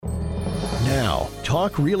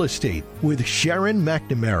Talk Real Estate with Sharon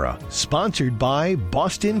McNamara, sponsored by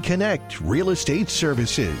Boston Connect Real Estate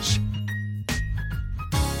Services.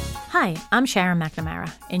 Hi, I'm Sharon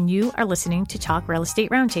McNamara, and you are listening to Talk Real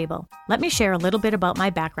Estate Roundtable. Let me share a little bit about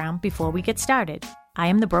my background before we get started. I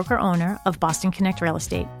am the broker-owner of Boston Connect Real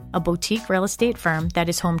Estate, a boutique real estate firm that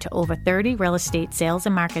is home to over 30 real estate sales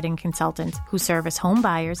and marketing consultants who service home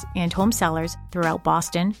buyers and home sellers throughout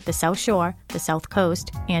Boston, the South Shore, the South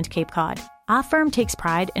Coast, and Cape Cod. Our firm takes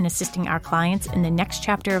pride in assisting our clients in the next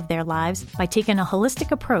chapter of their lives by taking a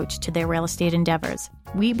holistic approach to their real estate endeavors.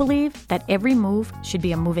 We believe that every move should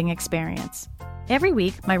be a moving experience. Every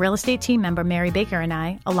week, my real estate team member Mary Baker and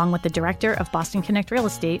I, along with the director of Boston Connect Real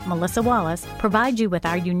Estate, Melissa Wallace, provide you with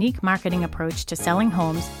our unique marketing approach to selling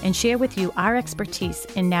homes and share with you our expertise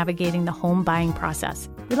in navigating the home buying process.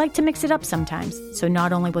 We like to mix it up sometimes, so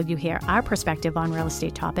not only will you hear our perspective on real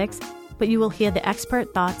estate topics, but you will hear the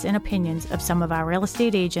expert thoughts and opinions of some of our real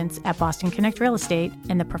estate agents at Boston Connect Real Estate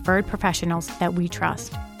and the preferred professionals that we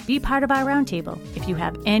trust. Be part of our roundtable. If you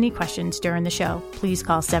have any questions during the show, please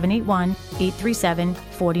call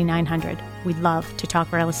 781-837-4900. We'd love to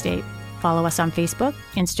talk real estate. Follow us on Facebook,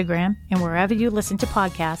 Instagram, and wherever you listen to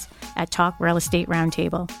podcasts at Talk Real Estate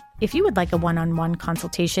Roundtable. If you would like a one-on-one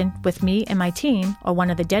consultation with me and my team or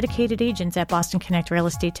one of the dedicated agents at Boston Connect Real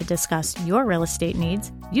Estate to discuss your real estate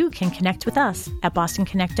needs, you can connect with us at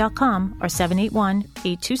bostonconnect.com or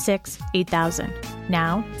 781-826-8000.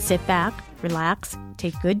 Now, sit back, relax,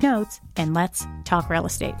 take good notes, and let's talk real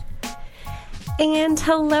estate. And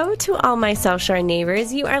hello to all my South Shore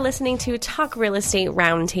neighbors. You are listening to Talk Real Estate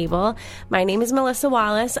Roundtable. My name is Melissa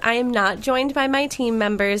Wallace. I am not joined by my team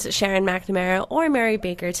members, Sharon McNamara or Mary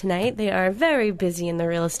Baker, tonight. They are very busy in the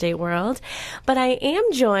real estate world. But I am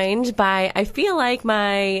joined by, I feel like,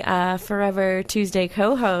 my Forever Tuesday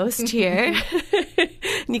co-host here.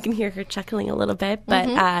 You can hear her chuckling a little bit.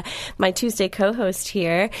 But my Tuesday co-host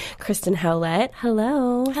here, Kristen Howlett.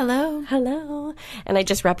 Hello. Hello. Hello. And I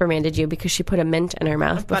just reprimanded you because she put a mint in her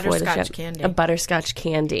mouth before the show. Candy. A butterscotch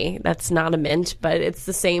candy. That's not a mint, but it's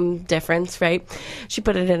the same difference, right? She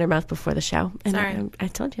put it in her mouth before the show. And Sorry. I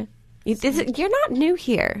told you. You're not new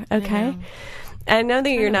here, okay? I know that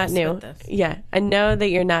you're not new. Yeah, I know that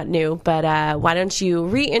you're not new, but why don't you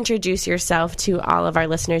reintroduce yourself to all of our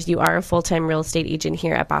listeners? You are a full-time real estate agent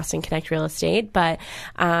here at Boston Connect Real Estate, but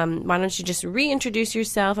why don't you just reintroduce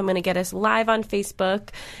yourself? I'm going to get us live on Facebook.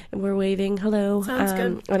 We're waving hello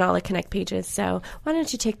good. on all the Connect pages. So why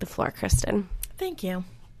don't you take the floor, Kristen? Thank you.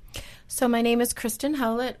 So my name is Kristen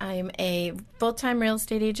Howlett. I'm a full-time real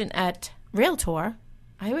estate agent at Realtor.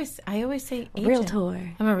 I always say agent.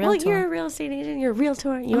 Realtor. I'm a realtor. Well, you're a real estate agent. You're a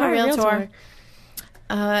realtor. I'm a realtor.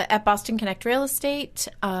 At Boston Connect Real Estate,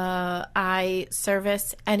 I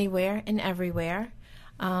service anywhere and everywhere.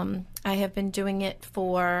 I have been doing it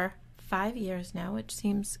for 5 years now, which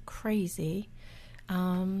seems crazy.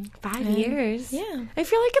 5 years? Yeah. I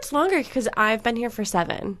feel like it's longer because I've been here for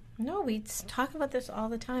 7. No, we talk about this all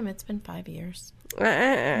the time. It's been 5 years.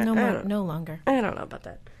 No longer. I don't know about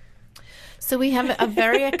that. So we have a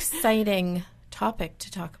very exciting topic to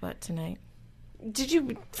talk about tonight. Did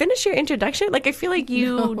you finish your introduction? Like, I feel like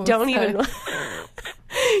you No, don't sorry. even...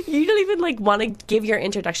 You don't even, want to give your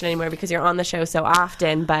introduction anymore because you're on the show so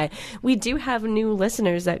often. But we do have new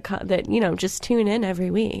listeners that just tune in every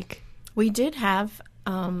week. We did have...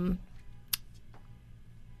 Can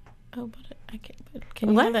you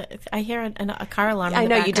What? hear that? I hear a car alarm in I the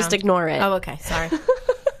know, you background. just ignore it. Oh, okay. Sorry.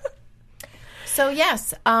 So,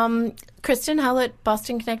 yes, Kristen Howlett,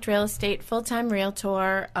 Boston Connect Real Estate, full-time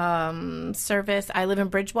realtor, service. I live in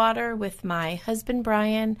Bridgewater with my husband,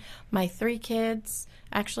 Brian, my 3 kids.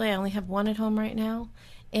 Actually, I only have 1 at home right now,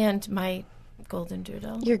 and my golden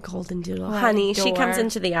doodle. Your golden doodle. Who I Honey, she adore. comes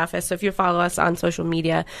into the office. So if you follow us on social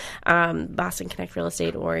media, Boston Connect Real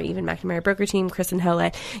Estate or even McNamara Broker Team, Kristen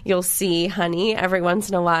Howlett, you'll see Honey every once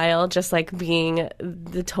in a while just being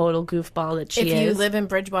the total goofball that she is. If you live in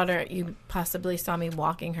Bridgewater, you possibly saw me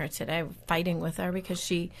walking her today, fighting with her because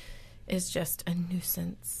she is just a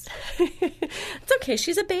nuisance. It's okay.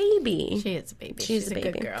 She's a baby. She is a baby. She's a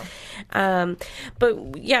baby. good girl.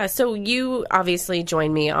 But yeah, so you obviously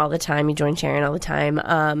join me all the time. You join Sharon all the time.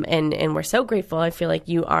 And we're so grateful. I feel like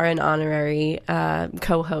you are an honorary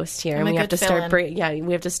co-host here. I'm and a we have good to start fill-in.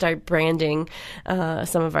 we have to start branding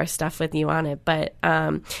some of our stuff with you on it. But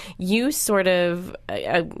you sort of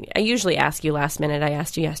I usually ask you last minute. I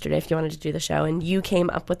asked you yesterday if you wanted to do the show, and you came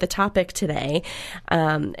up with the topic today.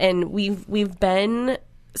 And we've been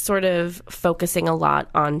sort of focusing a lot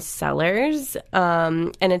on sellers.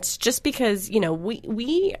 And it's just because,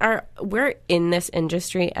 we're in this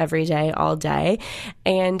industry every day, all day.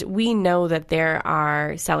 And we know that there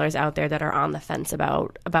are sellers out there that are on the fence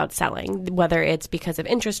about selling, whether it's because of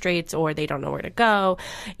interest rates or they don't know where to go,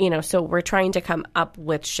 so we're trying to come up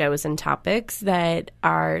with shows and topics that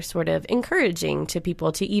are sort of encouraging to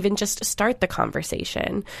people to even just start the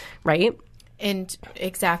conversation, right? And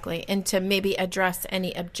exactly. And to maybe address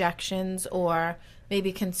any objections or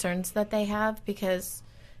maybe concerns that they have, because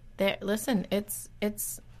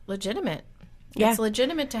it's legitimate. Yeah. It's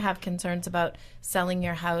legitimate to have concerns about selling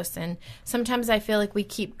your house. And sometimes I feel like we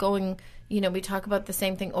keep going, we talk about the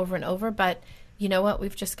same thing over and over, but you know what?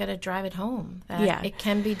 We've just got to drive it home that it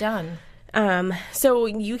can be done. So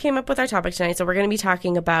you came up with our topic tonight. So we're going to be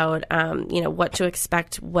talking about, what to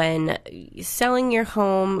expect when selling your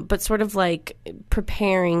home, but sort of like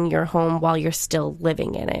preparing your home while you're still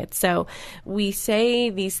living in it. So we say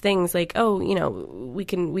these things like, we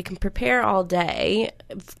can prepare all day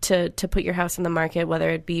to put your house on the market, whether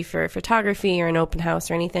it be for photography or an open house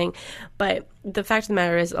or anything. But the fact of the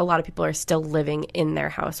matter is a lot of people are still living in their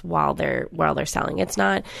house while they're selling. It's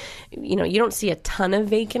not, you don't see a ton of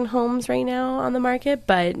vacant homes right now on the market,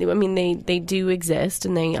 but I mean, they do exist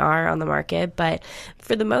and they are on the market. But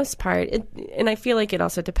for the most part, and I feel like it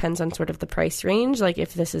also depends on sort of the price range. Like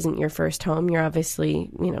if this isn't your first home, you're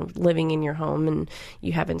obviously, living in your home and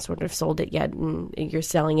you haven't sort of sold it yet and you're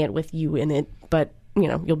selling it with you in it, but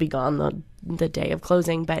you'll be gone the day of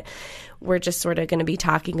closing. But we're just sort of going to be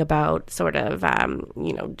talking about sort of,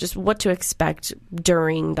 just what to expect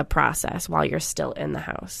during the process while you're still in the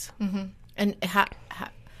house. Mm-hmm. And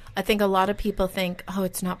I think a lot of people think,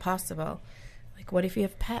 it's not possible. Like, what if you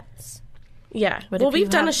have pets? Yeah. Well, we've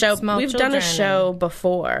done a show. We've done a show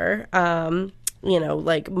before.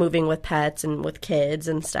 Like moving with pets and with kids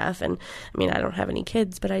and stuff. And I mean, I don't have any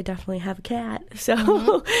kids, but I definitely have a cat.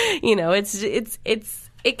 So,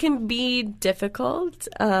 it can be difficult,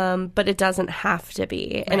 but it doesn't have to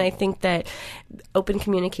be. Right. And I think that open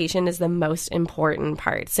communication is the most important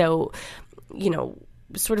part. So,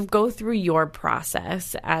 sort of go through your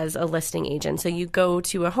process as a listing agent. So you go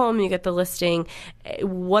to a home, you get the listing.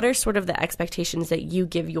 What are sort of the expectations that you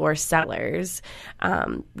give your sellers,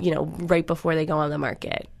 right before they go on the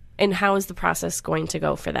market? And how is the process going to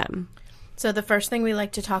go for them? So the first thing we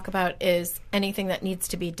like to talk about is anything that needs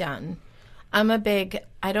to be done. I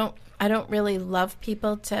don't really love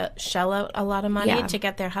people to shell out a lot of money to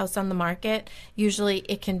get their house on the market. Usually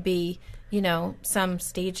it can be, some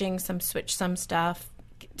staging, some switch some stuff,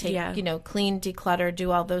 clean, declutter, do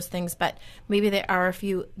all those things. But maybe there are a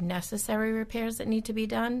few necessary repairs that need to be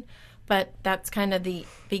done. But that's kind of the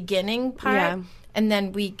beginning part. Yeah. And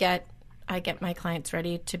then I get my clients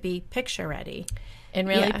ready to be picture ready. And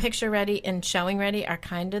really picture ready and showing ready are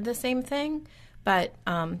kind of the same thing. But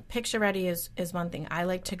picture ready is one thing. I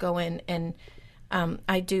like to go in and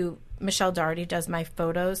Michelle Doherty does my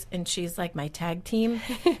photos, and she's like my tag team.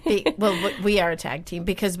 We are a tag team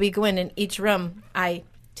because we go in each room, I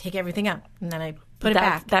take everything out, and then I put it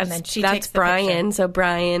back, and then she takes the Brian. picture. So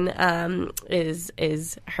Brian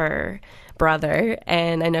is her brother,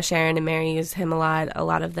 and I know Sharon and Mary use him a lot. A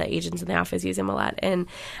lot of the agents in the office use him a lot, and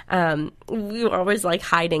we were always like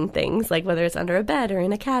hiding things, like whether it's under a bed or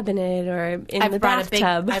in a cabinet or in the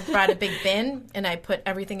bathtub. I've brought a big bin, and I put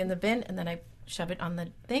everything in the bin, and then I shove it on the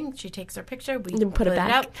thing. She takes her picture. We then put it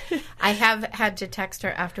back. Out. I have had to text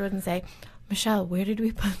her afterwards and say, Michelle, where did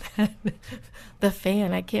we put that? The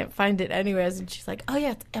fan? I can't find it anywhere. And she's like, oh,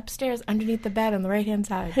 yeah, it's upstairs underneath the bed on the right-hand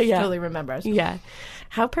side. She totally remembers. Yeah.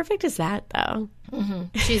 How perfect is that, though?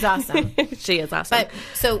 Mm-hmm. She's awesome. She is awesome. But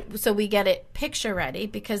so we get it picture ready,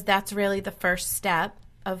 because that's really the first step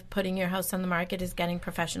of putting your house on the market, is getting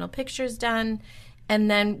professional pictures done.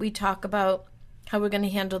 And then we talk about how we're going to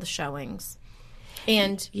handle the showings.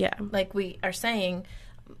 And like we are saying,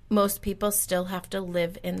 most people still have to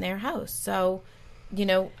live in their house. So,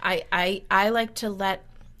 I like to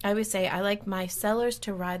I always say I like my sellers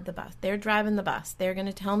to ride the bus. They're driving the bus. They're going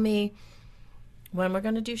to tell me when we're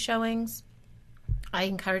going to do showings. I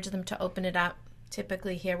encourage them to open it up.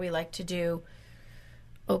 Typically here we like to do,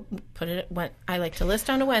 I like to list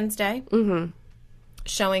on a Wednesday,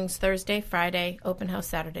 showings Thursday, Friday, open house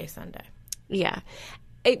Saturday, Sunday. Yeah.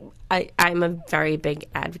 I'm a very big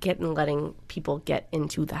advocate in letting people get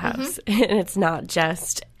into the house, and it's not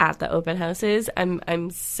just at the open houses.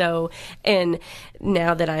 I'm so, and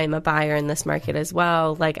now that I'm a buyer in this market as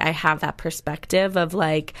well, like I have that perspective of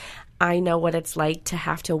like, I know what it's like to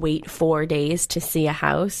have to wait 4 days to see a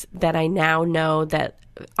house, that I now know that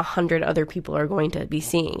 100 other people are going to be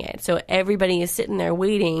seeing it. So everybody is sitting there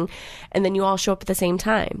waiting, and then you all show up at the same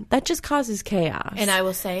time. That just causes chaos. And I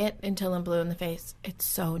will say it until I'm blue in the face. It's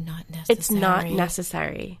so not necessary. It's not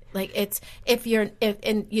necessary. Like, it's, if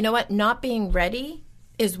and you know what? Not being ready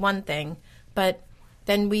is one thing, but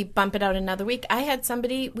then we bump it out another week. I had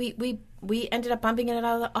somebody, we ended up bumping it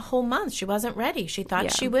out a whole month. She wasn't ready. She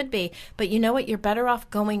thought she would be. But you know what? You're better off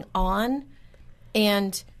going on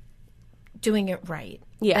and doing it right.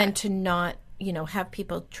 Yeah. And to not, have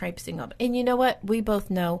people traipsing up. And you know what? We both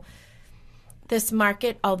know this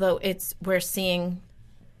market, although we're seeing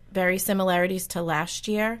very similarities to last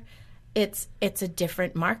year, it's a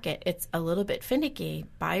different market. It's a little bit finicky.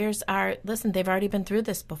 Buyers they've already been through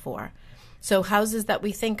this before. So houses that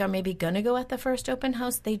we think are maybe going to go at the first open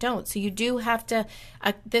house, they don't. So you do have to,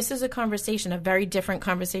 this is a very different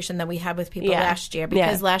conversation than we had with people last year.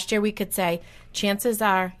 Because last year we could say, chances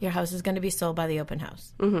are your house is going to be sold by the open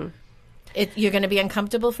house. Mm-hmm. You're going to be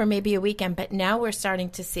uncomfortable for maybe a weekend. But now we're starting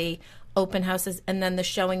to see open houses, and then the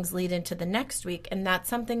showings lead into the next week. And that's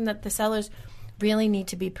something that the sellers really need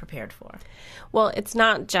to be prepared for. Well, it's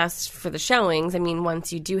not just for the showings. I mean,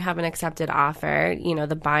 once you do have an accepted offer,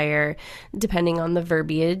 the buyer, depending on the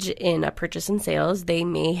verbiage in a purchase and sales, they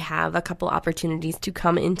may have a couple opportunities to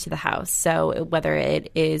come into the house. So whether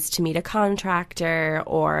it is to meet a contractor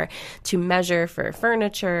or to measure for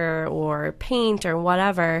furniture or paint or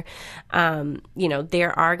whatever,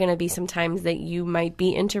 there are going to be some times that you might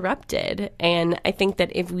be interrupted. And I think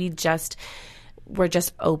that if we're just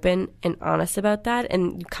open and honest about that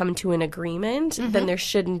and come to an agreement, then there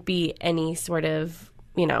shouldn't be any sort of,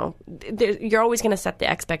 you're always going to set the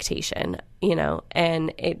expectation,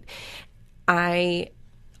 and I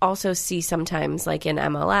also see sometimes, like in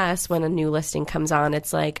MLS, when a new listing comes on,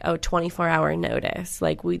 it's like, 24-hour notice.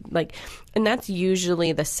 And that's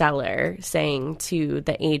usually the seller saying to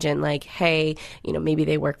the agent, like, hey, maybe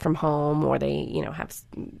they work from home, or they, have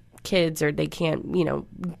kids, or they can't,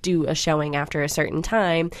 do a showing after a certain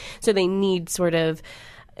time. So they need sort of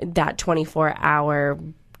that 24-hour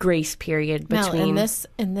grace period between. Mel,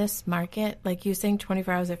 in this market, like you saying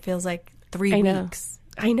 24 hours, it feels like 3 weeks.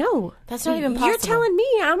 I know. That's not even possible. You're telling me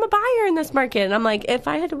I'm a buyer in this market. And I'm like, if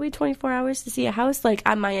I had to wait 24 hours to see a house,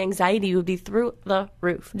 my anxiety would be through the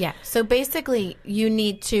roof. Yeah. So basically, you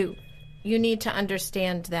need to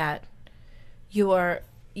understand that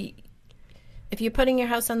if you're putting your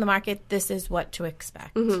house on the market, this is what to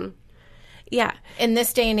expect. Mm-hmm. Yeah. In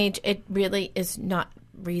this day and age, it really is not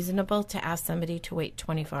reasonable to ask somebody to wait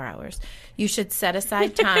 24 hours. You should set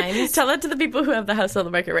aside times. Tell that to the people who have the house on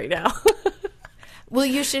the market right now. Well,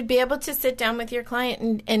 you should be able to sit down with your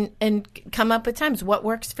client and come up with times. What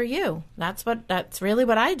works for you? That's really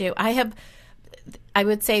what I do. I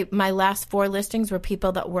would say my last 4 listings were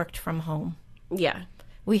people that worked from home. Yeah.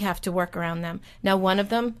 We have to work around them. Now, one of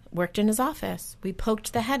them worked in his office. We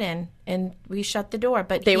poked the head in and we shut the door.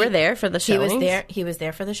 But they were there for the showings? He was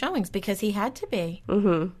there for the showings because he had to be. Mm-hmm.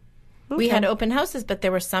 Okay. We had open houses, but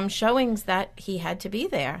there were some showings that he had to be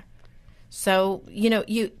there. So,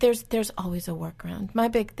 there's always a workaround.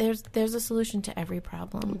 There's a solution to every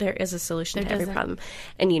problem. There is a solution to every problem.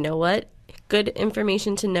 And you know what? Good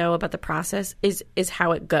information to know about the process is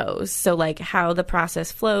how it goes. So how the process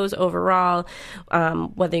flows overall,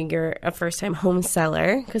 whether you're a first-time home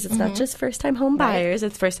seller, because it's not just first-time home buyers,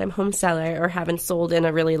 it's first-time home seller, or haven't sold in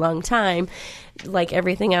a really long time. Like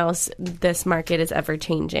everything else, this market is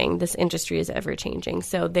ever-changing. This industry is ever-changing.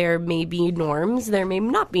 So there may be norms, there may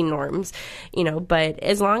not be norms, but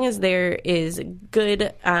as long as there is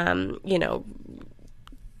good,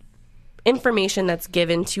 information that's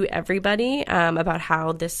given to everybody about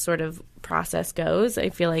how this sort of process goes, I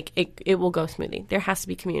feel like it will go smoothly. There has to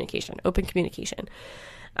be communication, open communication.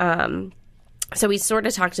 So we sort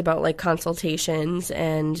of talked about consultations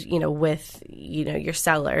and, with, your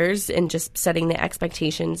sellers and just setting the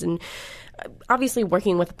expectations, and obviously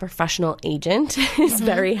working with a professional agent is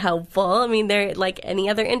very helpful. I mean, there, like any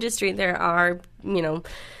other industry, there are,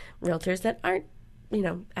 realtors that aren't,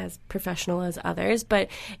 as professional as others. But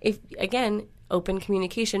if, again, open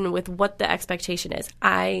communication with what the expectation is.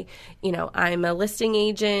 I'm a listing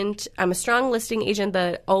agent. I'm a strong listing agent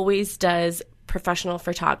that always does professional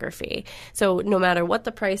photography. So no matter what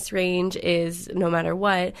the price range is, no matter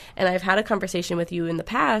what, and I've had a conversation with you in the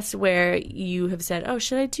past where you have said, oh,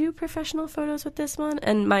 should I do professional photos with this one?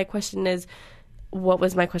 And my question is, what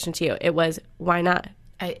was my question to you? It was, why not?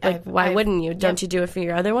 Why wouldn't you? Don't you do it for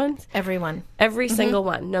your other ones? Everyone. Every single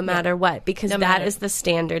one, no matter what, because that is the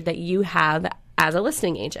standard that you have as a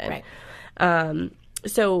listing agent. Right.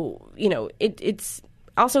 it's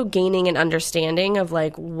also gaining an understanding of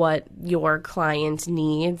like what your client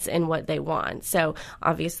needs and what they want. So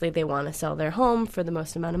obviously they want to sell their home for the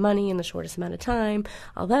most amount of money in the shortest amount of time,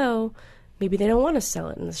 although maybe they don't want to sell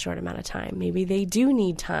it in the short amount of time. Maybe they do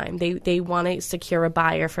need time. They want to secure a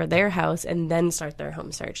buyer for their house and then start their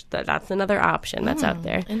home search. That's another option that's out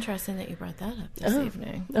there. Interesting that you brought that up this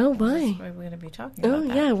evening. Oh, why? That's why we're going to be talking about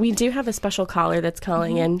that. Yeah, we do have a special caller that's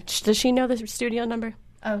calling in. Does she know the studio number?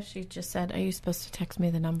 Oh, she just said, are you supposed to text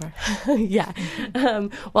me the number? Yeah.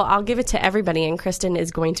 Well, I'll give it to everybody, and Kristen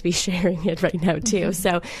is going to be sharing it right now, too.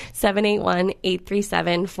 So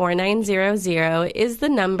 781-837-4900 is the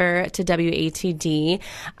number to WATD,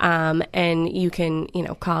 and you can,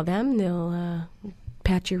 call them. They'll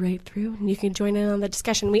patch you right through, and you can join in on the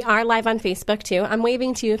discussion. We are live on Facebook, too. I'm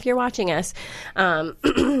waving to you if you're watching us.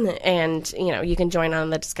 And, you can join on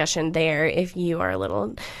the discussion there if you are a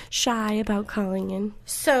little shy about calling in.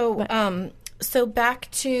 So back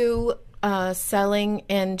to selling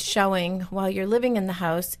and showing while you're living in the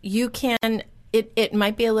house, you can, it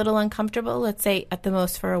might be a little uncomfortable, let's say at the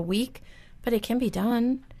most for a week, but it can be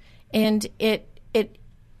done. And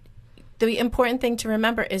the important thing to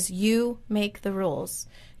remember is you make the rules.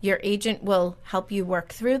 Your agent will help you work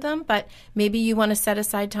through them, but maybe you want to set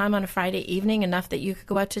aside time on a Friday evening enough that you could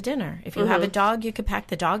go out to dinner. If you have a dog, you could pack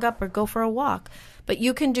the dog up or go for a walk. But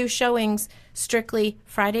you can do showings strictly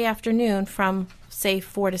Friday afternoon from, say,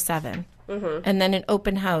 4 to 7, and then an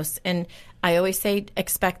open house. And I always say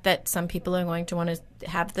expect that some people are going to want to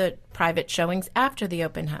have the private showings after the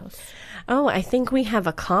open house. Oh, I think we have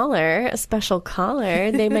a special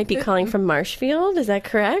caller. They might be calling from Marshfield. Is that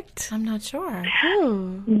correct? I'm not sure.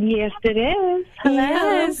 Oh. Yes, it is. Hello.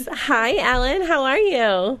 Yes. Hi, Ellen. How are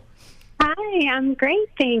you? Hi, I'm great,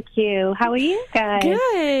 thank you. How are you guys?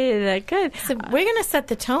 Good. So we're going to set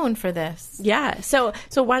the tone for this. Yeah. So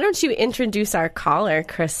why don't you introduce our caller,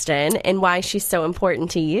 Kristen, and why she's so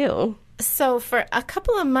important to you? So for a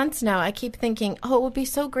couple of months now, I keep thinking, it would be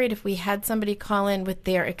so great if we had somebody call in with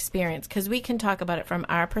their experience, because we can talk about it from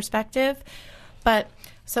our perspective. But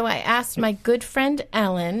so I asked my good friend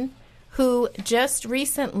Ellen, who just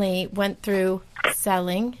recently went through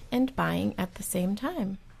selling and buying at the same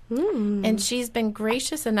time. And she's been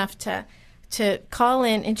gracious enough to call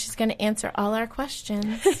in, and she's going to answer all our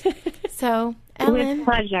questions. So, Ellen. With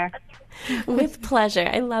pleasure. With pleasure.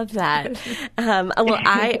 I love that. Well,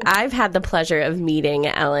 I've had the pleasure of meeting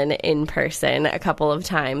Ellen in person a couple of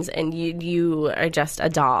times, and you are just a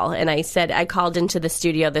doll. And I called into the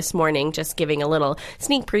studio this morning just giving a little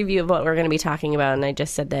sneak preview of what we're going to be talking about, and I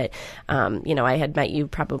just said that, I had met you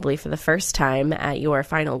probably for the first time at your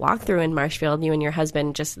final walkthrough in Marshfield. You and your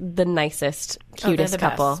husband, just the nicest, cutest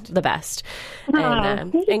couple, the best.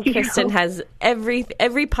 And Kristen has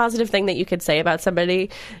every positive thing that you could say about somebody,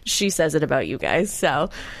 she says it about you guys. So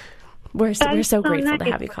we're so grateful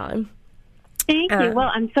to have you call in. Thank you.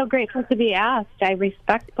 Well, I'm so grateful to be asked. I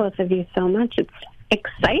respect both of you so much. It's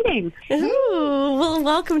exciting. Ooh, well,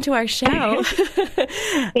 welcome to our show.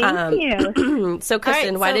 Thank you. So,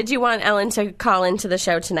 Kristen, why did you want Ellen to call into the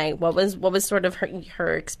show tonight? What was sort of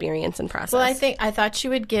her experience and process? Well, I thought she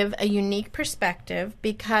would give a unique perspective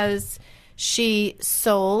because she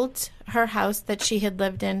sold her house that she had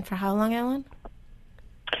lived in for how long, Ellen?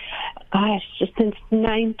 Gosh, just since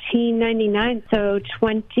 1999, so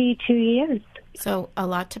 22 years. So a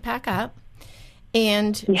lot to pack up.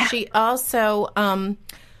 And she also,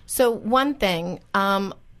 so one thing,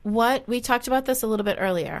 what we talked about this a little bit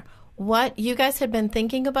earlier, what you guys had been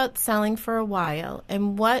thinking about selling for a while,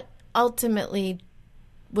 and what ultimately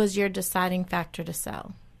was your deciding factor to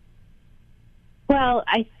sell? Well,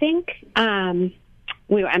 I think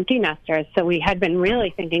we were empty nesters, so we had been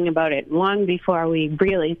really thinking about it long before we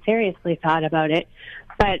really seriously thought about it.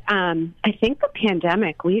 But I think the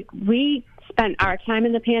pandemic, we spent our time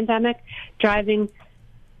in the pandemic driving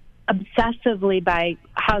obsessively by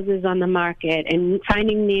houses on the market and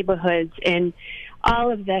finding neighborhoods and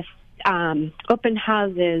all of this open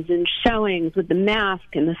houses and showings with the mask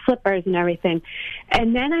and the slippers and everything.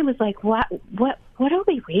 And then I was like, what are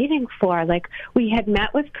we waiting for? Like, we had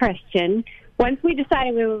met with Christian once we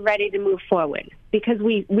decided we were ready to move forward, because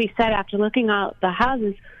we said after looking at the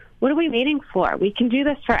houses, what are we waiting for? We can do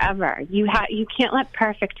this forever. You can't let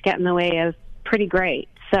perfect get in the way of pretty great.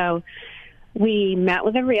 So we met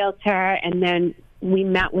with a realtor, and then we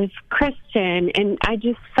met with Christian, and I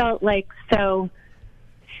just felt like so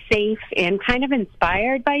safe and kind of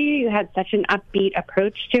inspired by you. You had such an upbeat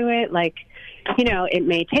approach to it. Like, it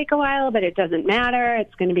may take a while, but it doesn't matter.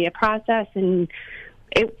 It's going to be a process, and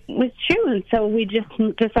it was true. And so we just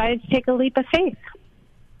decided to take a leap of faith.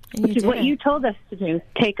 which is what you told us to do.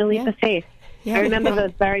 Take a leap of faith. Yeah. I remember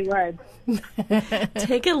those very words.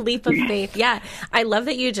 Take a leap of faith. Yeah. I love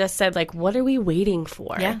that you just said, like, what are we waiting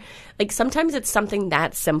for? Yeah. Like, sometimes it's something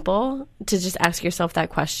that simple to just ask yourself that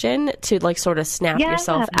question, to like sort of snap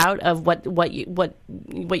yourself out of what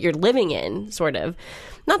you're living in, sort of.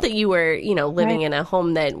 Not that you were, living in a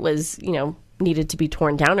home that was, needed to be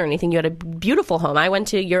torn down or anything. You had a beautiful home. I went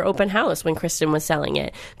to your open house when Kristen was selling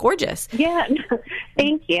it. Gorgeous. Yeah.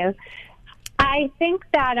 Thank you. I think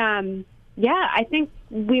that, I think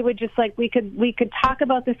we would just we could talk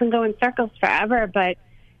about this and go in circles forever, but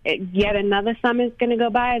yet another summer is going to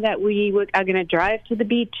go by that we are going to drive to the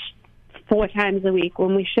beach 4 times a week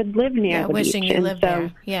when we should live near the wishing beach. You lived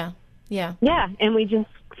there. Yeah. Yeah. Yeah. And we just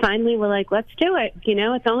finally were like, let's do it.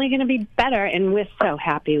 It's only going to be better. And we're so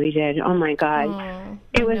happy we did. Oh my God.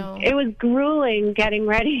 It was grueling getting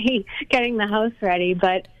ready, getting the house ready,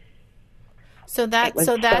 but So that's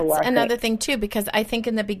another thing too, because I think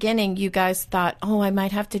in the beginning you guys thought, oh, I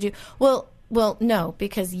might have to do well, no,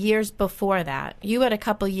 because years before that, you had a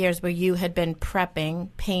couple years where you had been prepping,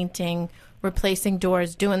 painting, replacing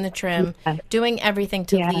doors, doing the trim, doing everything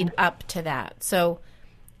to lead up to that. So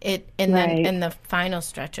then in the final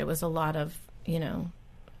stretch, it was a lot of,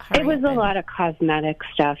 it was a lot of cosmetic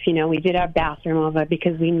stuff. We did our bathroom over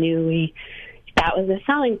because we knew that was a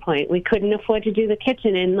selling point. We couldn't afford to do the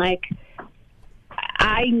kitchen, and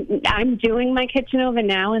I'm doing my kitchen over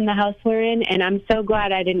now in the house we're in, and I'm so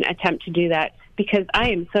glad I didn't attempt to do that because I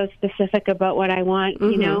am so specific about what I want.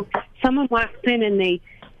 Mm-hmm. Someone walks in and they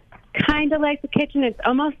kind of like the kitchen. It's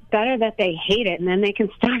almost better that they hate it, and then they can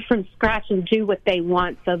start from scratch and do what they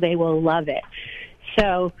want so they will love it.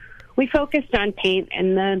 So we focused on paint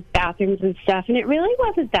and the bathrooms and stuff, and it really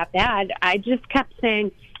wasn't that bad. I just kept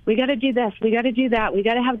saying, we got to do this, we got to do that, we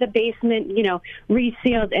got to have the basement,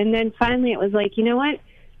 resealed. And then finally it was like, you know what?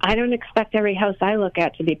 I don't expect every house I look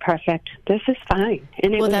at to be perfect. This is fine.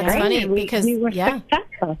 And it was that's great. funny because we were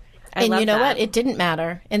successful. And you know what? It didn't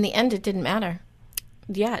matter. In the end, it didn't matter.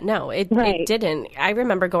 Yeah, no, it didn't. I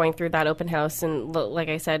remember going through that open house, and like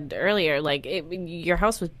I said earlier, your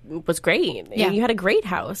house was great. Yeah. You had a great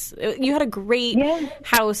house. You had a great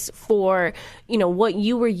house for, what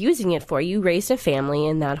you were using it for. You raised a family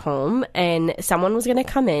in that home, and someone was going to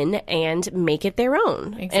come in and make it their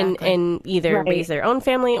own. Exactly. And either raise their own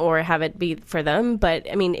family or have it be for them.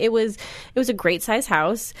 But, I mean, it was a great-sized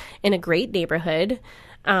house in a great neighborhood,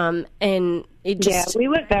 and it just... Yeah, we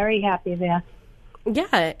were very happy there.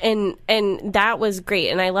 Yeah, and that was great.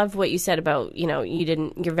 And I love what you said about,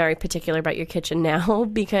 you're very particular about your kitchen now,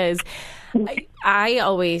 because I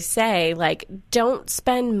always say, don't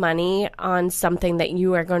spend money on something that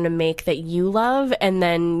you are going to make that you love and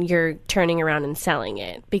then you're turning around and selling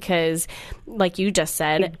it, because like you just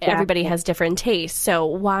said, everybody has different tastes.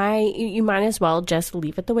 So you might as well just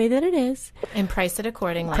leave it the way that it is. And price it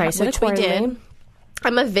accordingly. We did.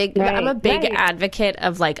 I'm a big advocate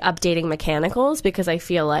of updating mechanicals, because I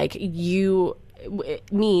feel like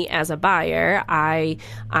me as a buyer, I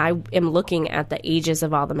am looking at the ages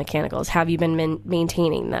of all the mechanicals. Have you been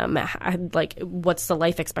maintaining them? What's the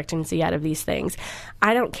life expectancy out of these things?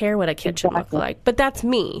 I don't care what a kitchen looks like, but that's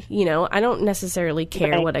me. I don't necessarily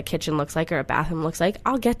care what a kitchen looks like or a bathroom looks like.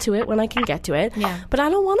 I'll get to it when I can get to it. Yeah. But I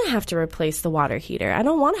don't want to have to replace the water heater. I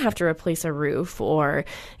don't want to have to replace a roof or,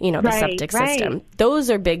 the septic system. Those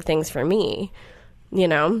are big things for me, Yeah.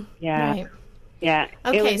 Right. Yeah.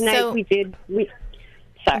 Okay, it was nice.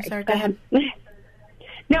 Sorry, go ahead.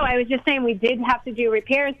 No, I was just saying we did have to do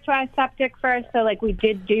repairs to our septic first, so we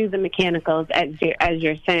did do the mechanicals as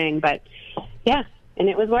you're saying, but yeah, and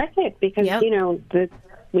it was worth it because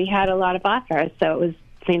we had a lot of offers, so it was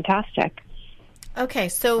fantastic. Okay,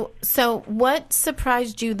 so what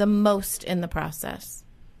surprised you the most in the process?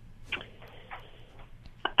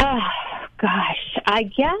 Oh gosh, I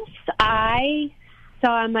guess I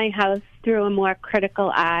saw my house through a more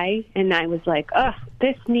critical eye, and I was like, oh,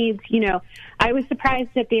 this needs, I was surprised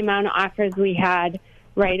at the amount of offers we had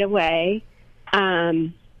right away.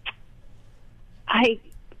 I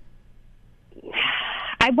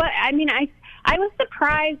was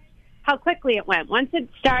surprised how quickly it went. Once it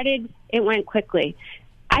started, it went quickly.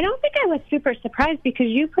 I don't think I was super surprised because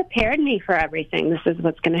you prepared me for everything. This is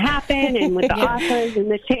what's going to happen, and with the offers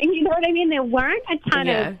and the change, you know what I mean? There weren't a ton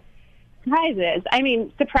of surprises. I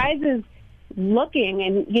mean, surprises looking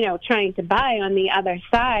and, trying to buy on the other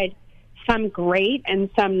side, some great and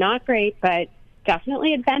some not great, but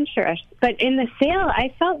definitely adventurous. But in the sale,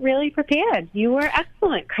 I felt really prepared. You were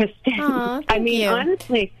excellent, Kristen. Aww, thank you.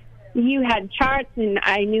 Honestly, you had charts and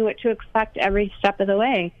I knew what to expect every step of the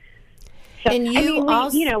way. So, and you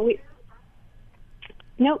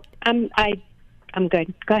nope. I'm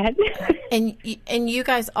good. Go ahead. And you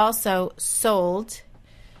guys also sold,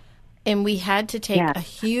 and we had to take a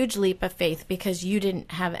huge leap of faith because you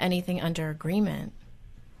didn't have anything under agreement.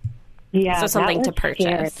 Yeah, so something to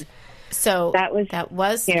purchase. Scary. So that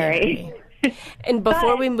was scary. And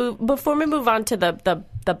before we move on to the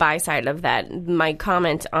buy side of that, my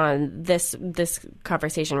comment on this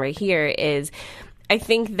conversation right here is, I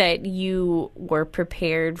think that you were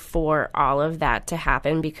prepared for all of that to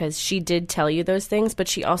happen because she did tell you those things, but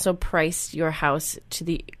she also priced your house to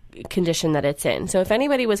the condition that it's in. So if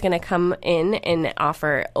anybody was going to come in and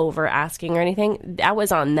offer over asking or anything, that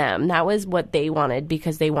was on them. That was what they wanted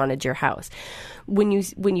because they wanted your house. When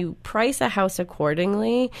you price a house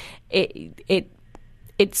accordingly, it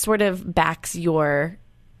sort of backs your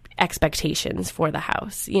expectations for the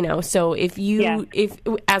house, you know. So if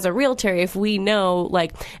as a realtor, if we know,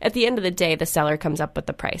 like, at the end of the day, the seller comes up with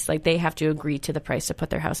the price, like they have to agree to the price to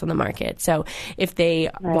put their house on the market. So if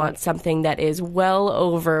they want something that is well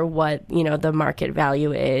over what, you know, the market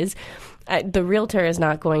value is, the realtor is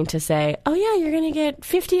not going to say, oh yeah, you're going to get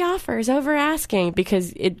 50 offers over asking,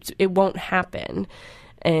 because it won't happen.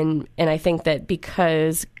 And I think that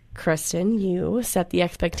because Kristen, you set the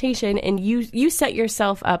expectation, and you set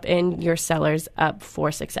yourself up and your sellers up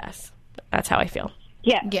for success. That's how I feel.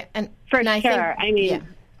 Yeah, and sure. I mean,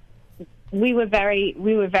 we were very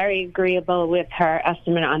agreeable with her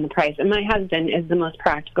estimate on the price. And my husband is the most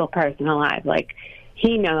practical person alive. Like,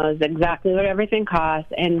 he knows exactly what everything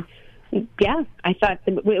costs. And yeah, I thought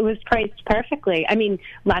it was priced perfectly. I mean,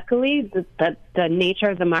 luckily, the nature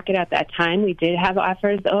of the market at that time, we did have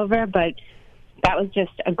offers over, but that was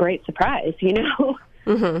just a great surprise, you know?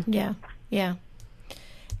 Mm-hmm. Yeah.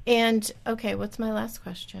 And, okay, what's my last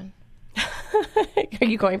question? Are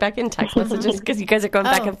you going back in text messages because you guys are going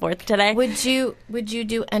back and forth today? Would you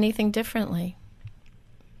do anything differently?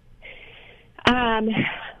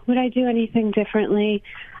 Would I do anything differently?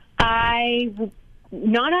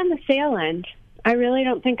 Not on the sale end. I really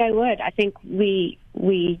don't think I would. I think we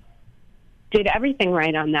did everything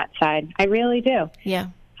right on that side. I really do. Yeah.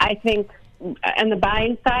 I think on the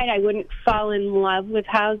buying side, I wouldn't fall in love with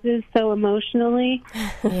houses so emotionally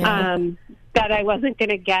that I wasn't going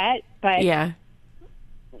to get. But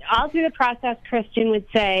all through the process, Kristen would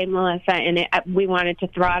say, Melissa, and we wanted to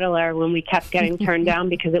throttle her when we kept getting turned down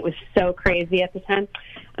because it was so crazy at the time.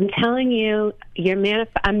 I'm telling you,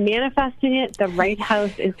 I'm manifesting it. The right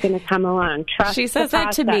house is going to come along. Trust. She says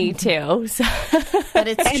that to me too. So. But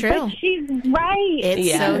it's true. But she's right.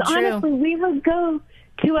 It's so true. Honestly, we would go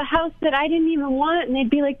to a house that I didn't even want, and there'd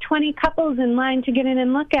be like 20 couples in line to get in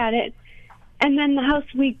and look at it. And then the house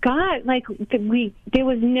we got, there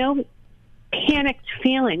was no panicked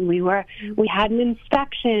feeling. We had an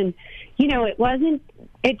inspection. You know,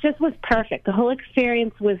 it just was perfect. The whole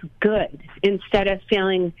experience was good instead of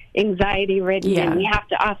feeling anxiety ridden and we have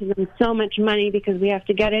to offer them so much money because we have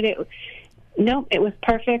to get it. It was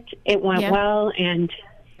perfect. It went well, and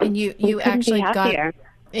you actually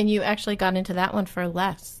got into that one for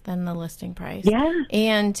less than the listing price. Yeah.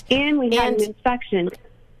 And we had an inspection.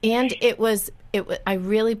 And it was I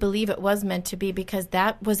really believe it was meant to be, because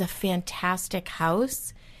that was a fantastic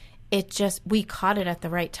house. We caught it at the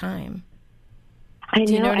right time. I know.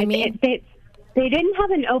 Do you know what I mean? They didn't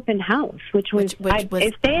have an open house, which was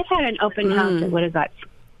if they had had an open house, it would have got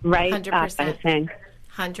right 100%. I think.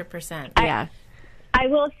 100%. Yeah. I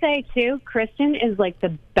will say, too, Kristen is like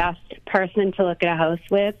the best person to look at a house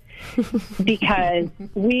with because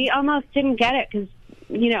we almost didn't get it because,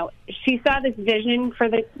 you know, she saw this vision for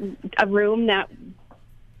a room that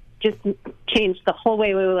just changed the whole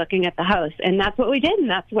way we were looking at the house. And that's what we did, and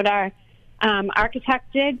that's what our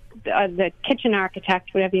architect did, the kitchen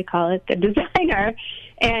architect, whatever you call it, the designer.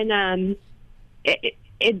 And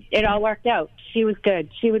it all worked out. She was good.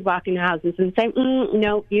 She would walk into houses and say,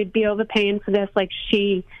 no, you'd be overpaying for this. Like,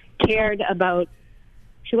 she cared about,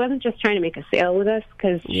 she wasn't just trying to make a sale with us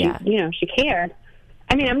because she cared.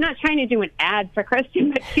 I mean, I'm not trying to do an ad for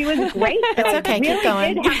Kristen, but she was great. So It's okay. Keep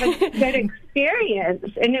going. Did have a good experience,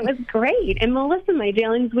 and it was great. And Melissa, my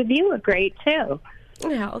dealings with you were great, too.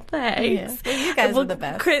 Oh, thanks. Yeah. Well, you guys are the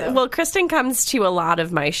best. Well, Kristen comes to a lot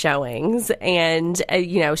of my showings, and,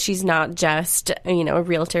 she's not just, a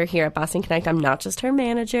realtor here at Boston Connect. I'm not just her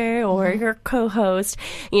manager or her co-host.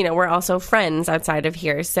 We're also friends outside of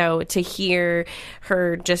here. So to hear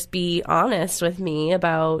her just be honest with me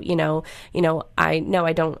about,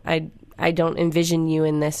 I I don't envision you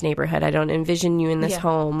in this neighborhood. I don't envision you in this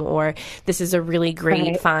home, or this is a really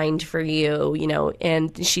great find for you, you know.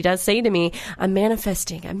 And she does say to me, I'm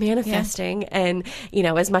manifesting. And, you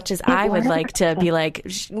know, as much as I would like to be like,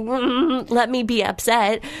 let me be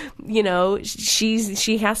upset, you know,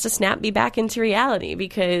 she has to snap me back into reality,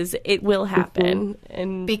 because it will happen.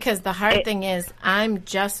 And because the hard thing is, I'm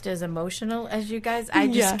just as emotional as you guys. I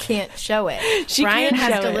just can't show it. Brian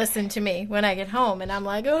has to listen to me when I get home, and I'm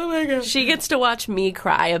like, oh my God. She gets to watch me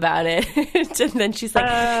cry about it. And then she's like,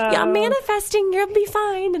 yeah, I'm manifesting, you'll be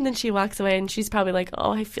fine. And then she walks away, and she's probably like,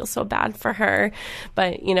 oh, I feel so bad for her.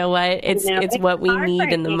 But you know what? It's what we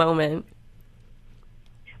need in the moment.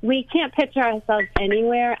 We can't picture ourselves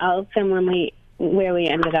anywhere else than where we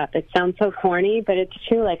ended up. It sounds so corny, but it's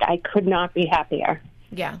true. Like, I could not be happier.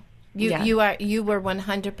 Yeah. You were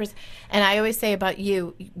 100%. And I always say about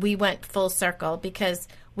you, we went full circle because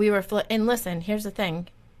we were and listen, here's the thing.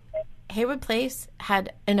 Haywood Place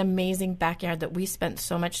had an amazing backyard that we spent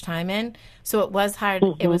so much time in. So it was hard.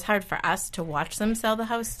 It was hard for us to watch them sell the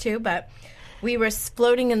house too, but we were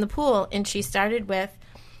floating in the pool, and she started with,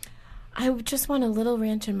 I just want a little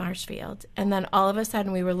ranch in Marshfield. And then all of a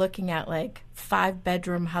sudden we were looking at like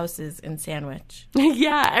 5-bedroom houses in Sandwich.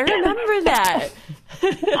 Yeah, I remember that.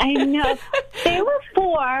 I know. They were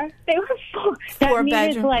 4. That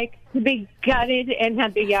needed like to be gutted and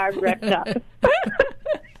had the yard ripped up.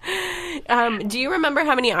 Do you remember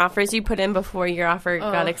how many offers you put in before your offer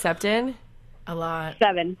got accepted? A lot.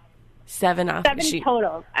 7. 7 offers. 7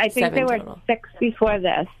 total. I think there were 6 before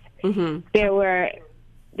this. Mm-hmm.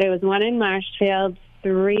 There was 1 in Marshfield,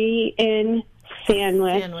 3 in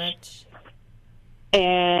Sandwich.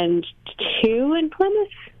 And 2 in Plymouth.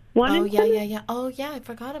 1 in Plymouth. Yeah. Oh, yeah, I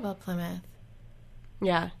forgot about Plymouth.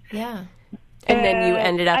 Yeah. Yeah. And then you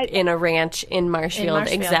ended up in a ranch in Marshfield,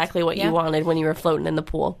 exactly what you wanted when you were floating in the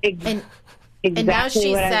pool. Exactly now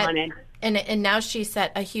she what set, I wanted. And now she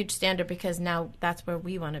set a huge standard, because now that's where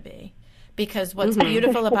we want to be. Because what's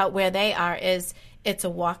beautiful about where they are is it's a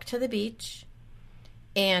walk to the beach,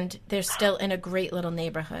 and they're still in a great little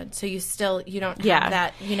neighborhood. So you don't have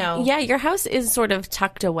that, you know. Yeah, your house is sort of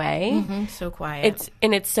tucked away. So quiet.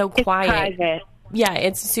 It's so quiet. It's private. Yeah,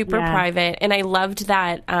 it's super private. And I loved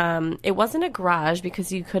that it wasn't a garage,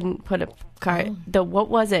 because you couldn't put a car. What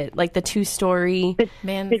was it? Like the 2-story? The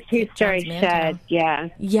 2-story shed, yeah.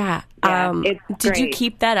 Yeah. It's did great. you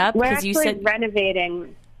keep that up? We're Because you actually said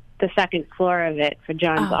renovating the 2nd floor of it for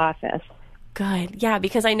John's office. Good. Yeah,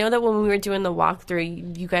 because I know that when we were doing the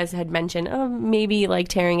walkthrough, you guys had mentioned, maybe like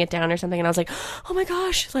tearing it down or something. And I was like, oh my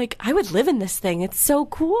gosh, like I would live in this thing. It's so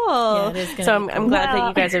cool. Yeah, it is so I'm glad that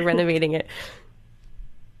you guys are renovating it.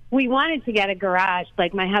 We wanted to get a garage.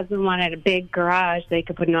 Like, my husband wanted a big garage they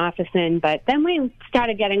could put an office in. But then we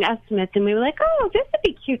started getting estimates, and we were like, oh, this would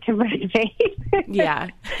be cute to renovate. Yeah.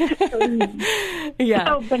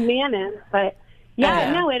 So bananas. But,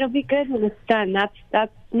 no, it'll be good when it's done.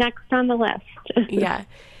 That's next on the list. Yeah.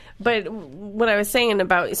 But what I was saying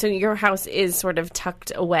about, so your house is sort of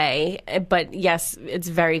tucked away, but yes, it's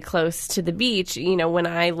very close to the beach. You know, when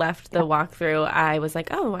I left the walkthrough, I was like,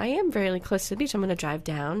 oh, I am very close to the beach. I'm going to drive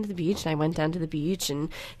down to the beach. And I went down to the beach, and,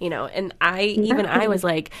 you know, and I was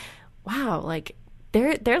like, wow, like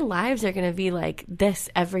their lives are going to be like this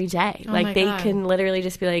every day. Oh, like they can literally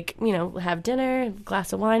just be like, you know, have dinner, a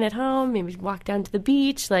glass of wine at home, maybe walk down to the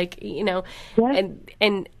beach, like, you know,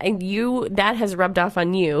 and you, that has rubbed off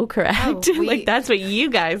on you, correct? Like that's what you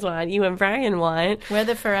guys want, you and Brian want. We're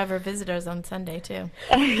the forever visitors on Sunday too.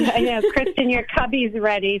 I know, Kristen, your cubby's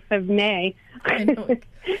ready for May.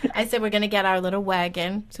 I said we're going to get our little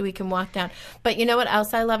wagon so we can walk down. But you know what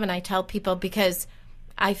else I love, and I tell people, because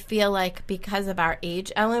I feel like because of our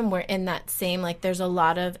age, Ellen, we're in that same, like there's a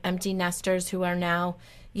lot of empty nesters who are now,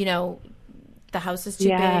 you know, the house is too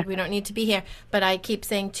big, we don't need to be here. But I keep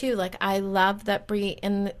saying too, like I love that Bree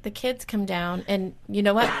and the kids come down, and you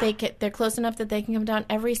know what, they're close enough that they can come down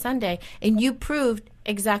every Sunday. And you proved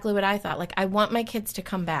exactly what I thought. Like I want my kids to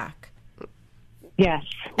come back. Yes.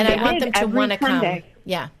 And I want them to want to come.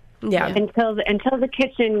 Yeah. Until the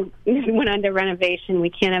kitchen went under renovation,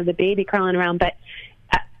 we can't have the baby crawling around, but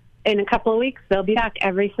in a couple of weeks, they'll be back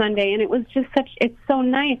every Sunday, and it was just it's so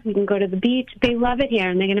nice. We can go to the beach. They love it here,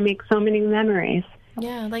 and they're going to make so many memories.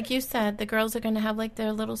 Yeah, like you said, the girls are going to have like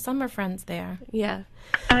their little summer friends there. Yeah.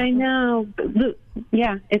 I know.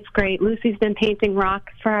 Yeah, it's great. Lucy's been painting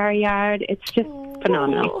rocks for our yard. It's just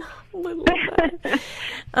phenomenal.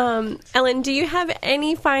 Ellen, do you have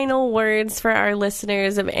any final words for our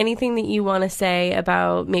listeners of anything that you want to say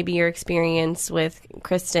about maybe your experience with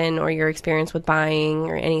Kristen or your experience with buying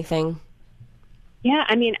or anything? Yeah,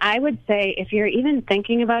 I mean, I would say if you're even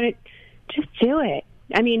thinking about it, do it.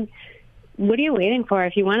 I mean, what are you waiting for?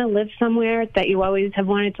 If you want to live somewhere that you always have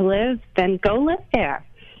wanted to live, then go live there.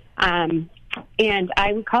 And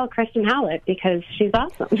I would call Kristen Howlett because she's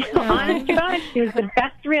awesome. Honest to God, she was the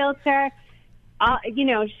best realtor.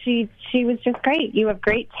 She was just great. You have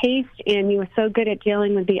great taste, and you were so good at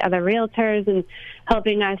dealing with the other realtors and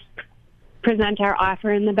helping us present our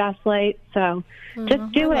offer in the best light. So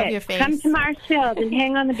just do it. Come to Marshfield and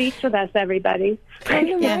hang on the beach with us, everybody.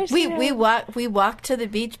 Yeah, we walk to the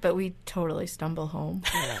beach, but we totally stumble home.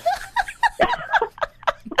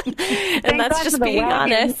 And that's just being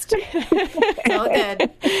honest. It's all good.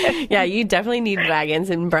 Yeah, you definitely need wagons,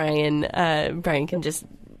 and Brian can just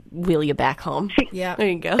wheel you back home. Yeah, there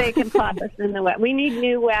you go. They can plop us in the wet. We need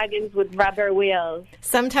new wagons with rubber wheels.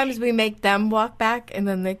 Sometimes we make them walk back, and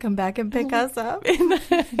then they come back and pick us up.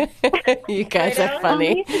 You guys are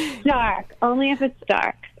funny. Only if it's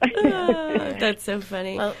dark. That's so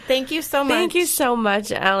funny. Well, thank you so much. Thank you so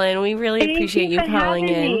much, Ellen. We really appreciate you calling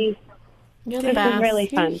in. Me. You're this the best. was really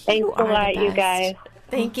fun. Thanks a lot, you guys.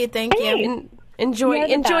 Thank you. Hey.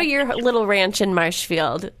 Enjoy your little ranch in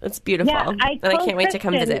Marshfield. It's beautiful. Yeah, I can't wait to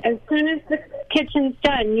come visit. As soon as the kitchen's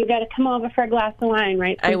done, you got to come over for a glass of wine,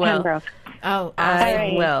 right? I will. Pembroke. Oh,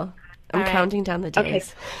 I will. I'm counting down the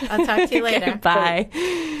days. Okay. I'll talk to you later. Bye.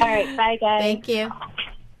 All right. Bye, guys. Thank you.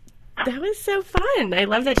 That was so fun. I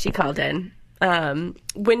love that she called in.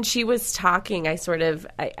 When she was talking, I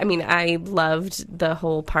loved the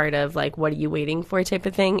whole part of like, what are you waiting for type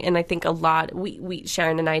of thing. And I think a lot,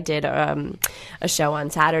 Sharon and I did a show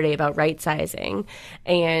on Saturday about right sizing.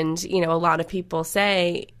 And, a lot of people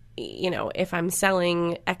say, if I'm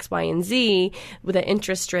selling X, Y, and Z with an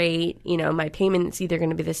interest rate, my payment's either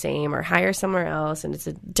going to be the same or higher somewhere else, and it's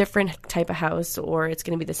a different type of house, or it's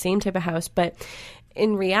going to be the same type of house. But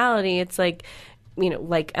in reality, it's like,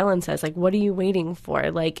 like Ellen says, like, what are you waiting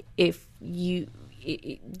for? Like, if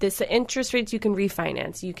this interest rates, you can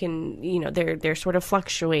refinance, you can, they're sort of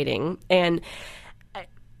fluctuating. And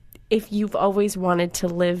if you've always wanted to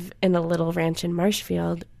live in a little ranch in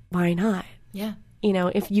Marshfield, why not? Yeah.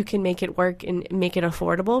 If you can make it work and make it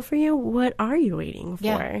affordable for you, what are you waiting for?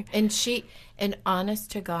 Yeah. And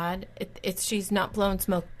honest to God, she's not blowing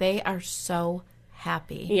smoke. They are so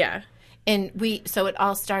happy. Yeah. And so it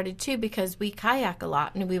all started too because we kayak a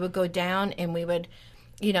lot, and we would go down and we would,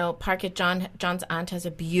 park at John's aunt has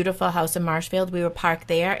a beautiful house in Marshfield. We would park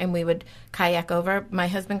there and we would kayak over. My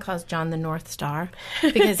husband calls John the North Star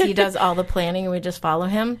because he does all the planning and we just follow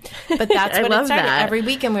him. But that's what it started. That. Every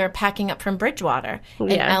weekend we were packing up from Bridgewater.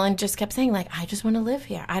 And Ellen just kept saying, like, I just want to live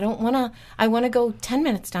here. I want to go 10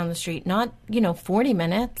 minutes down the street, not, 40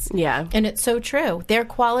 minutes. Yeah. And it's so true. Their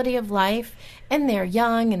quality of life, and they're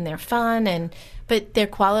young and they're fun, but their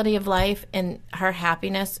quality of life and her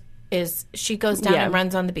happiness is she goes down and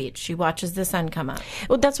runs on the beach. She watches the sun come up.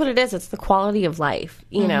 Well, that's what it is. It's the quality of life,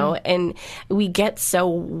 know, and we get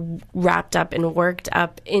so wrapped up and worked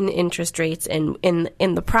up in interest rates and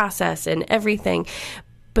in the process and everything.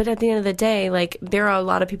 But at the end of the day, like, there are a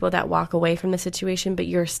lot of people that walk away from the situation, but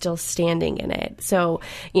you're still standing in it. So,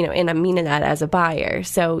 and I'm meaning that as a buyer.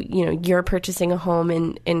 So, you're purchasing a home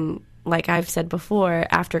in like I've said before,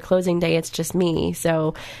 after closing day, it's just me.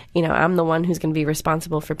 So, I'm the one who's going to be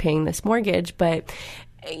responsible for paying this mortgage. But,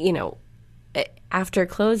 after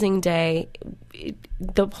closing day,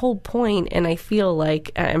 the whole point, and I feel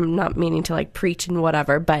like I'm not meaning to like preach and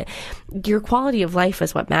whatever, but your quality of life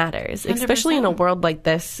is what matters, 100%. Especially in a world like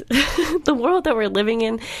this, the world that we're living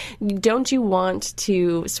in. Don't you want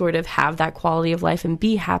to sort of have that quality of life and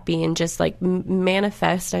be happy and just like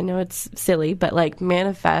manifest? I know it's silly, but like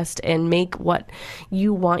manifest and make what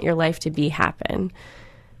you want your life to be happen.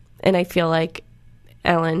 And I feel like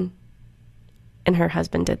Ellen and her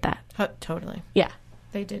husband did that. Totally. Yeah.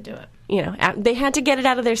 They did do it. They had to get it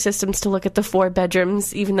out of their systems to look at the 4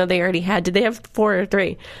 bedrooms, even though they already had. Did they have 4 or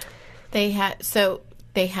 3? They had. So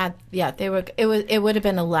they had. Yeah. They were. It would have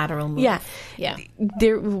been a lateral move. Yeah. Yeah.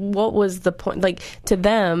 What was the point? Like, to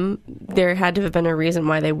them, there had to have been a reason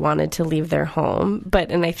why they wanted to leave their home.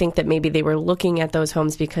 And I think that maybe they were looking at those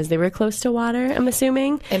homes because they were close to water, I'm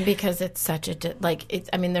assuming. And because it's such a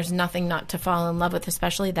there's nothing not to fall in love with,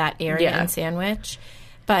 especially that area in Sandwich.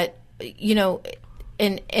 But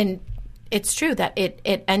and it's true that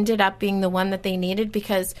it ended up being the one that they needed,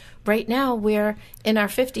 because right now we're in our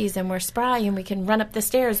 50s and we're spry and we can run up the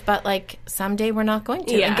stairs, but like someday we're not going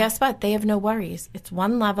to. Yeah. And guess what? They have no worries. It's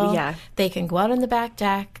one level. Yeah. They can go out on the back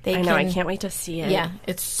deck. I know. I can't wait to see it. Yeah,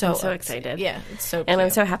 it's I'm so excited. Yeah, it's so cute. And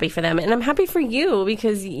I'm so happy for them. And I'm happy for you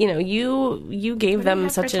because, you gave them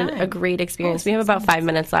such a great experience. We have about 5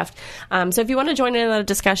 minutes left. So if you want to join in on a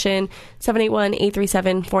discussion,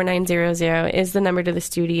 781-837-4900 is the number to the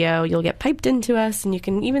studio. You'll get piped into us and you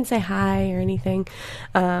can even say hi or anything.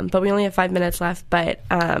 But we only have 5 minutes left. But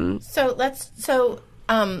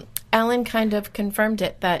Ellen kind of confirmed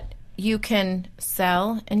it that you can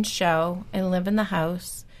sell and show and live in the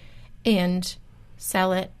house and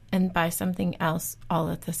sell it and buy something else all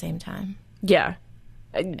at the same time. Yeah.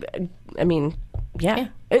 I mean, yeah.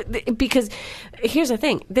 Because here's the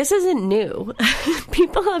thing. This isn't new.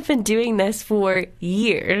 People have been doing this for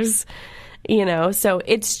years. So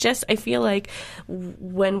it's just, I feel like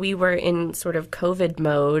when we were in sort of COVID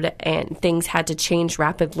mode and things had to change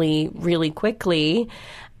rapidly, really quickly,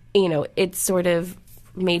 it sort of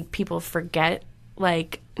made people forget,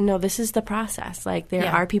 like, no, this is the process. Like,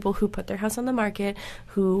 there are people who put their house on the market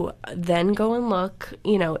who then go and look.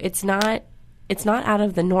 It's not out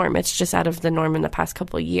of the norm. It's just out of the norm in the past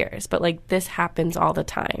couple of years. But, like, this happens all the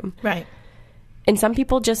time. Right. And some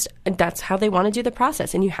people that's how they want to do the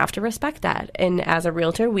process, and you have to respect that. And as a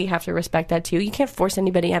realtor, we have to respect that too. You can't force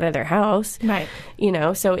anybody out of their house. Right.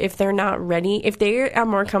 So if they're not ready, if they are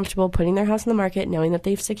more comfortable putting their house on the market, knowing that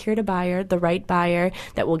they've secured a buyer, the right buyer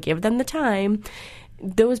that will give them the time,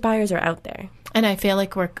 those buyers are out there. And I feel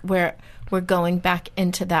like we're going back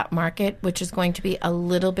into that market, which is going to be a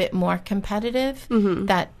little bit more competitive,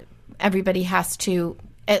 that everybody has to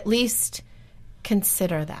at least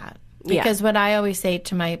consider that. Because what I always say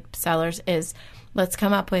to my sellers is, let's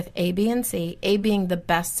come up with A, B, and C. A being the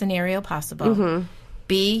best scenario possible.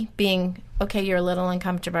 B being, okay, you're a little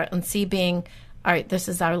uncomfortable. And C being, all right, this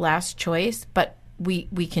is our last choice, but we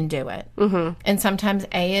can do it. And sometimes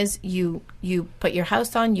A is you put your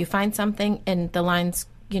house on, you find something, and the lines,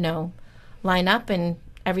 line up and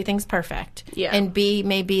everything's perfect. Yeah. And B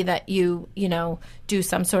may be that you do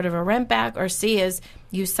some sort of a rent back, or C is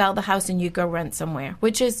you sell the house and you go rent somewhere,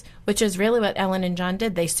 which is really what Ellen and John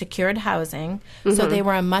did. They secured housing, so they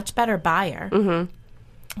were a much better buyer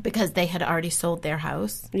because they had already sold their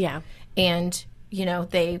house. Yeah. And,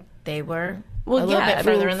 they were a little bit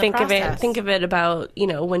further in the process. Think of it about,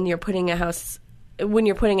 when you're putting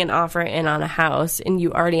an offer in on a house and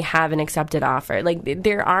you already have an accepted offer, like,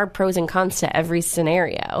 there are pros and cons to every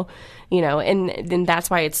scenario, and that's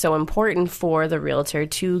why it's so important for the realtor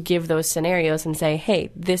to give those scenarios and say, hey,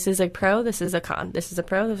 this is a pro, this is a con, this is a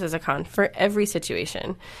pro, this is a con for every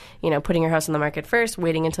situation. Putting your house on the market first,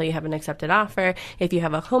 waiting until you have an accepted offer. If you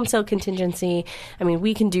have a home sale contingency, I mean,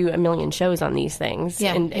 we can do a million shows on these things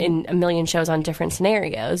and a million shows on different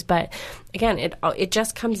scenarios. But again, it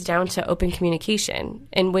just comes down to open communication.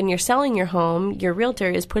 And when you're selling your home, your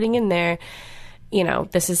realtor is putting in there,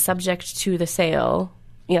 this is subject to the sale.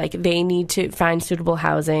 Like, they need to find suitable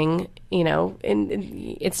housing, and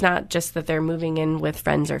it's not just that they're moving in with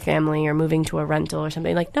friends or family or moving to a rental or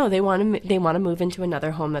something. Like, no, they want to move into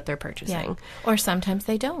another home that they're purchasing. Yeah. Or sometimes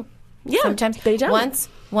they don't. Yeah, sometimes they don't.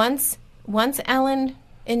 Once Ellen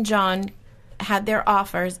and John had their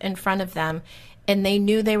offers in front of them and they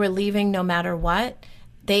knew they were leaving no matter what,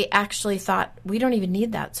 they actually thought, we don't even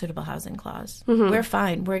need that suitable housing clause. We're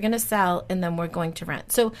fine. We're going to sell and then we're going to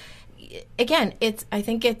rent. So again, I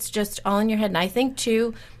think it's just all in your head. And I think,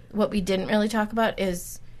 too, what we didn't really talk about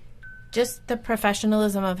is just the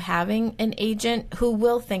professionalism of having an agent who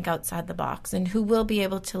will think outside the box and who will be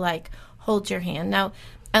able to, like, hold your hand. Now,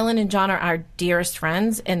 Ellen and John are our dearest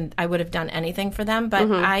friends, and I would have done anything for them.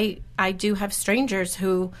 But I do have strangers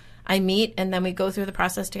who I meet, and then we go through the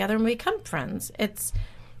process together and we become friends. It's,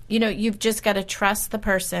 you've just got to trust the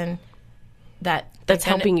person that's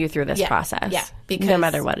helping you through this process. Yeah, because, no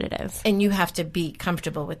matter what it is. And you have to be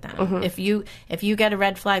comfortable with them. If you get a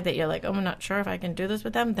red flag that you're like, oh, I'm not sure if I can do this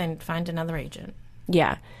with them, then find another agent.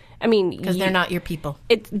 Yeah. I mean, because they're not your people.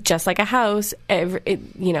 It's just like a house.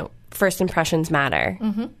 First impressions matter.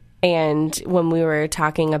 And when we were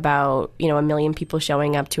talking about, a million people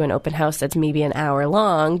showing up to an open house that's maybe an hour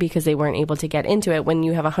long because they weren't able to get into it, when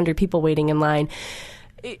you have 100 people waiting in line,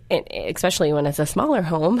 especially when it's a smaller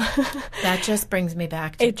home. That just brings me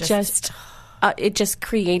back to it just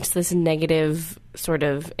creates this negative sort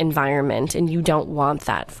of environment, and you don't want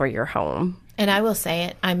that for your home. And I will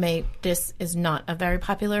say it, this is not a very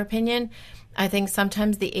popular opinion. I think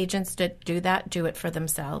sometimes the agents that do that do it for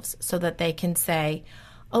themselves so that they can say,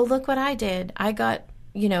 oh, look what I did. I got,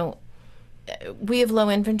 we have low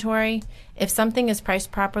inventory. If something is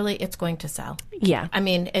priced properly, it's going to sell. Yeah. I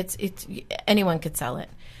mean, it's anyone could sell it.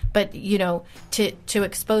 But, to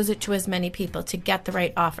expose it to as many people, to get the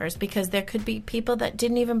right offers, because there could be people that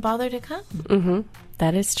didn't even bother to come. Mm-hmm.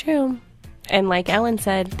 That is true. And like Ellen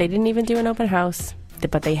said, they didn't even do an open house,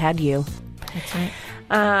 but they had you. That's right.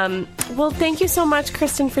 Well, thank you so much,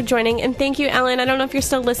 Kristen, for joining. And thank you, Ellen. I don't know if you're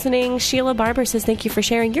still listening. Sheila Barber says thank you for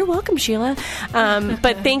sharing. You're welcome, Sheila.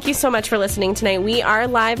 But thank you so much for listening tonight. We are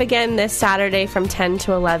live again this Saturday from 10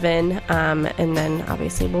 to 11. And then,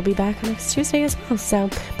 obviously, we'll be back next Tuesday as well.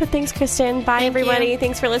 But thanks, Kristen. Bye, everybody.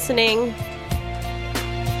 Thanks for listening.